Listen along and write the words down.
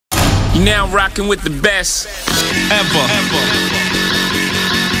You're now rocking with the best ever.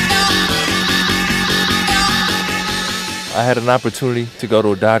 I had an opportunity to go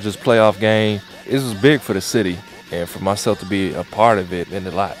to a Dodgers playoff game. This was big for the city, and for myself to be a part of it meant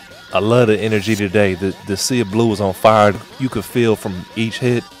a lot. I love the energy today. The sea of blue was on fire. You could feel from each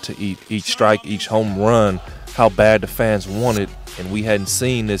hit to each strike, each home run, how bad the fans wanted, and we hadn't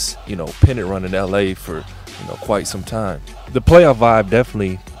seen this, pennant run in LA for, quite some time. The playoff vibe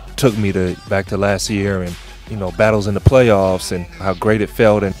definitely took me back to last year and, battles in the playoffs and how great it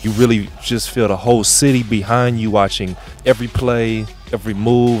felt. And you really just feel the whole city behind you watching every play, every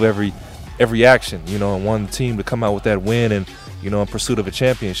move, every action, and one team to come out with that win and, in pursuit of a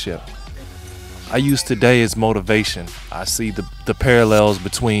championship. I use today as motivation. I see the parallels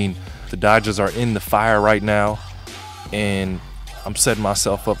between the Dodgers are in the fire right now, and I'm setting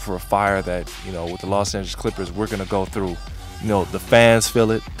myself up for a fire that, with the Los Angeles Clippers, we're going to go through. The fans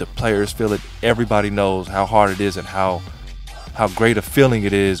feel it, the players feel it, everybody knows how hard it is and how great a feeling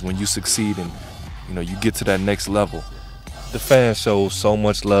it is when you succeed and, you get to that next level. The fans showed so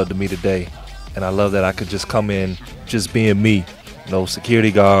much love to me today, and I love that I could just come in just being me. No security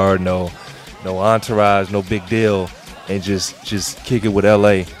guard, no entourage, no big deal, and just kick it with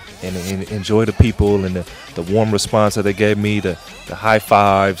LA and enjoy the people and the warm response that they gave me, the high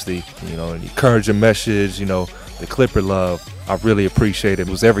fives, the encouraging message, the Clipper love. I really appreciate it.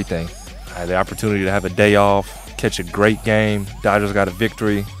 It was everything. I had the opportunity to have a day off, catch a great game. Dodgers got a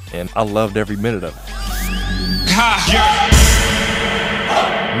victory, and I loved every minute of it.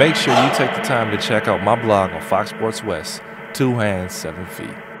 Make sure you take the time to check out my blog on Fox Sports West, 2 Hands, 7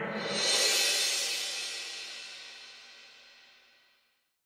 Feet.